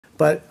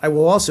But I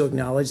will also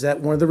acknowledge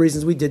that one of the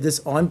reasons we did this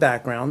on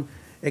background,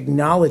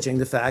 acknowledging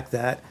the fact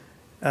that,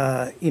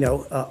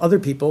 other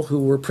people who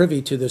were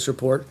privy to this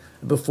report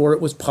before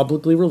it was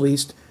publicly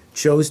released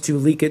chose to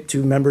leak it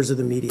to members of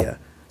the media.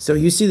 So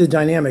you see the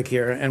dynamic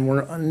here, and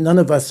none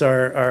of us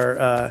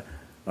are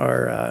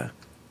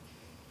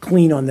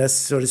clean on this,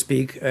 so to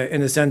speak, in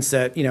the sense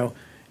that,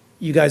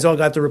 you guys all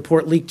got the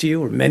report leaked to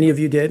you, or many of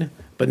you did,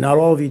 but not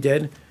all of you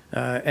did.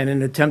 And in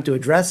an attempt to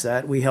address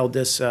that, we held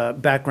this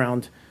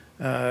background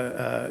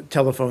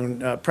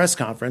telephone press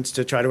conference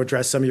to try to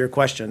address some of your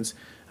questions.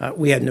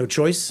 We had no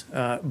choice,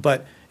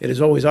 but it is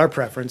always our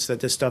preference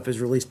that this stuff is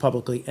released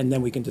publicly, and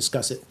then we can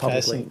discuss it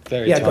publicly. Some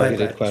very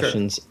targeted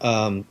questions.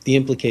 Sure. The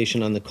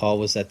implication on the call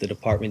was that the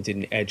department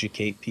didn't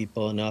educate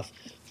people enough.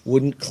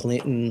 Wouldn't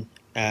Clinton,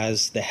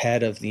 as the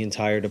head of the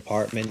entire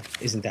department,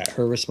 isn't that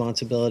her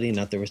responsibility,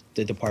 not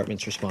the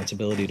department's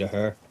responsibility to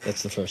her?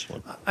 That's the first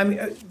one. I mean,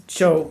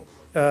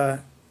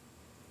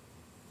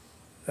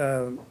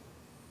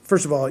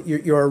 first of all,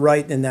 you're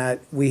right in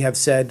that we have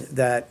said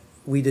that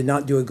we did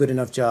not do a good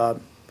enough job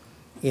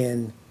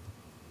in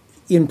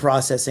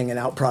processing and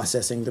out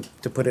processing,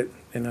 to put it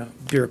in a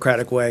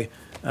bureaucratic way,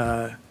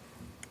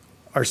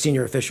 our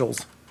senior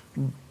officials,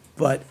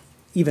 but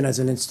even as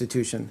an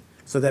institution,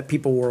 so that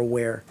people were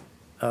aware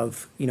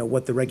of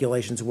what the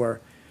regulations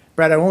were.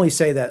 Brad, I only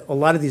say that a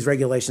lot of these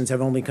regulations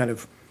have only kind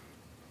of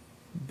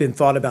been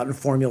thought about and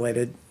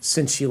formulated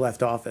since she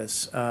left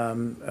office.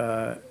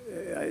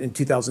 In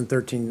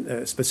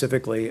 2013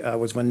 specifically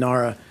was when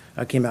NARA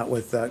came out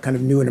with kind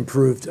of new and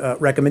improved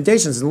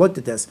recommendations and looked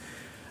at this.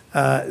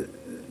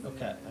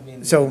 Okay, I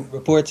mean, so the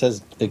report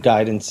says the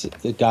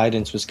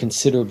guidance was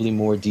considerably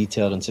more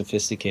detailed and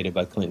sophisticated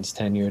by Clinton's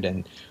tenure,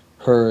 and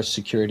her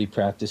security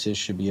practices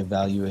should be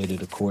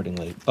evaluated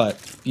accordingly. But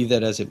be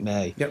that as it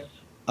may, yep.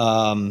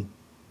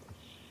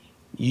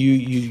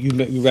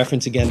 You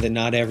reference again that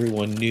not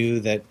everyone knew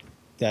that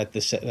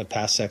the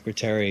past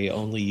secretary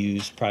only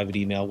used private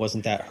email.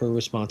 Wasn't that her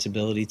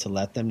responsibility to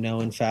let them know?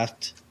 In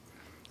fact,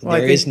 well,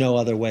 there is no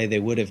other way they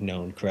would have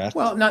known, correct?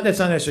 Well, that's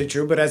not necessarily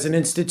true, but as an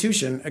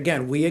institution,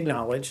 again, we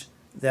acknowledge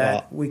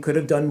that we could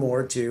have done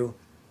more to.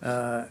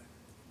 But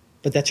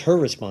that's her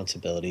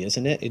responsibility,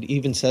 isn't it? It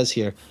even says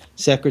here,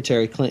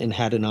 Secretary Clinton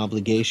had an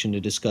obligation to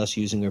discuss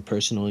using her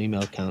personal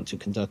email account to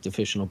conduct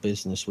official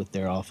business with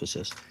their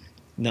offices.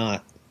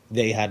 Not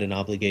they had an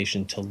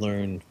obligation to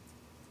learn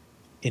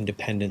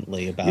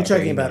independently about. You're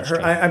talking about her.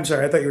 I'm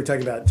sorry. I thought you were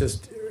talking about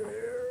just.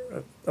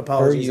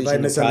 Apologies if I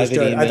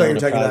misunderstood. I thought you were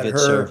talking about her.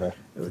 Server.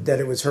 That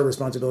it was her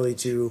responsibility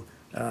to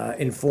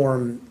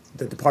inform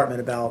the department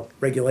about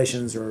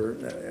regulations, or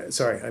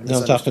sorry, I misunderstood. No,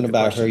 I'm talking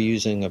about her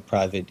using a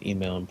private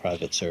email and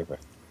private server.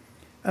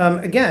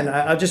 Again,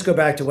 I'll just go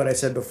back to what I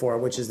said before,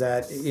 which is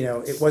that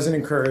it wasn't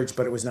encouraged,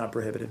 but it was not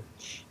prohibited.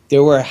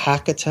 There were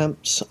hack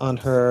attempts on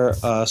her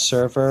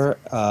server.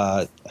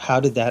 How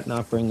did that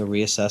not bring a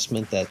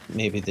reassessment that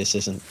maybe this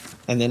isn't?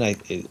 And then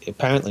it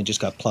apparently just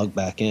got plugged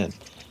back in.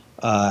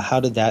 How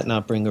did that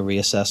not bring a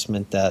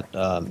reassessment that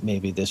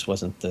maybe this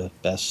wasn't the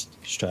best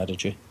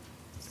strategy?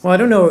 Well, I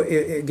don't know.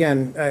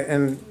 Again, I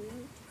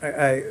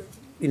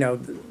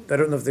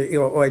don't know if the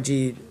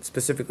OIG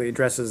specifically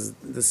addresses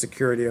the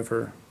security of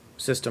her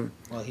system.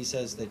 Well, he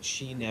says that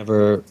she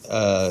never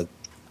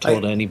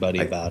told anybody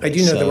about it. I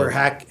do know there were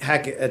hack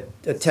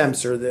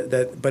attempts,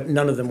 but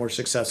none of them were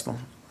successful.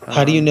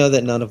 How do you know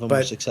that none of them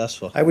were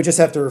successful? I would just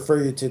have to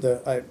refer you to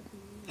the.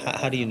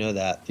 How do you know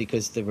that?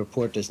 Because the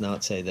report does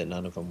not say that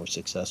none of them were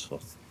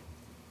successful.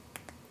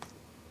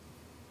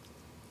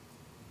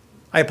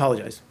 I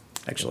apologize.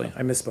 Actually,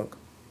 I misspoke.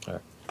 All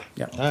right.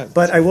 Yeah. All right.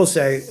 But I will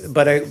say,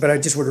 but I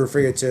just would refer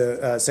you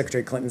to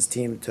Secretary Clinton's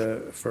team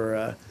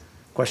for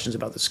questions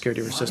about the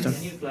security of her system.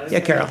 Yeah,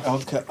 Carol.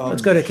 Okay,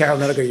 Let's go to Carol,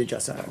 then I'll go to you,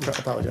 Justin. I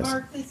apologize.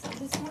 Mark,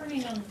 this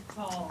morning on the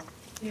call,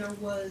 there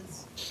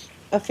was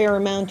a fair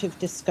amount of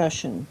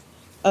discussion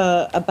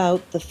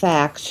about the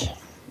fact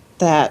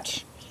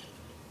that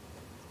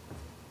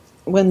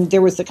when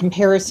there was a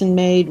comparison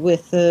made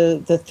with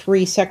the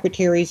three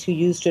secretaries who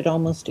used it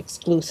almost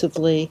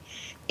exclusively,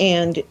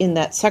 and in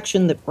that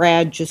section that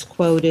Brad just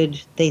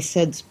quoted, they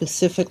said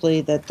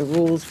specifically that the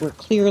rules were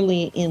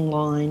clearly in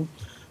line,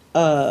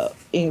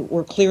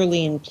 were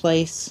clearly in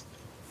place.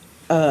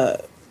 By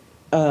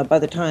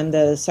the time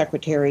the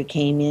secretary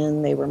came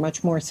in, they were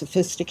much more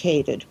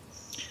sophisticated.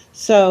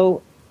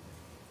 So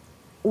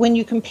when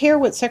you compare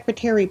what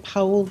Secretary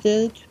Powell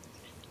did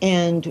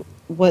and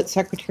what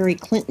Secretary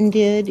Clinton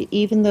did,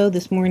 even though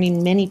this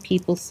morning many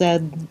people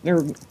said,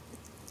 or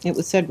it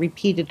was said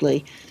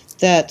repeatedly,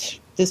 that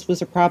this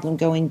was a problem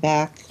going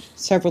back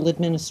several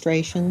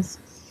administrations,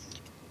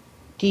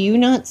 do you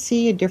not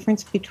see a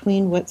difference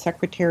between what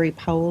Secretary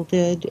Powell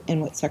did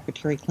and what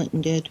Secretary Clinton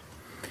did?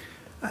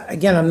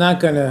 Again, I'm not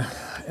going to,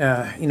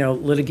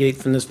 litigate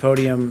from this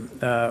podium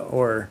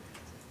or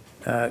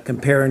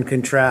compare and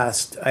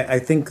contrast. I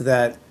think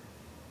that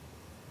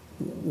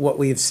what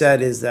we've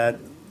said is that,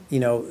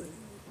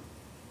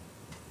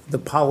 the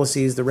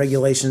policies, the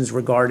regulations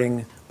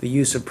regarding the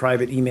use of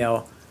private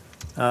email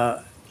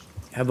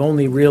have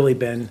only really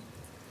been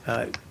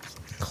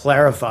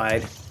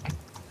clarified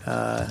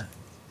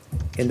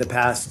in the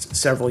past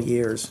several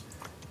years.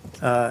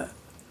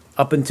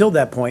 Up until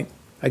that point,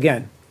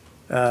 again,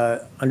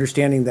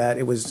 understanding that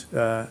it was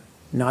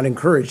not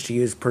encouraged to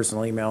use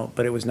personal email,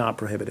 but it was not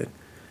prohibited.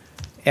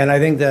 And I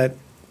think that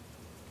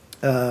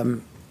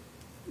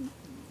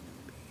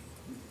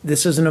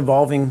this is an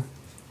evolving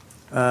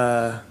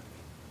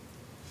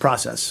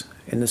process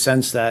in the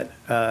sense that,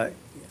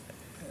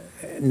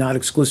 not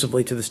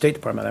exclusively to the State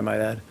Department, I might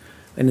add,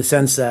 in the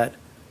sense that,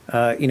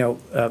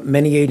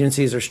 many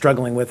agencies are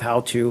struggling with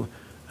how to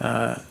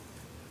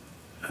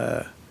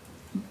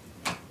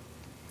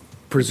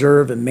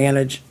preserve and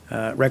manage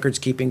records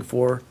keeping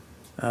for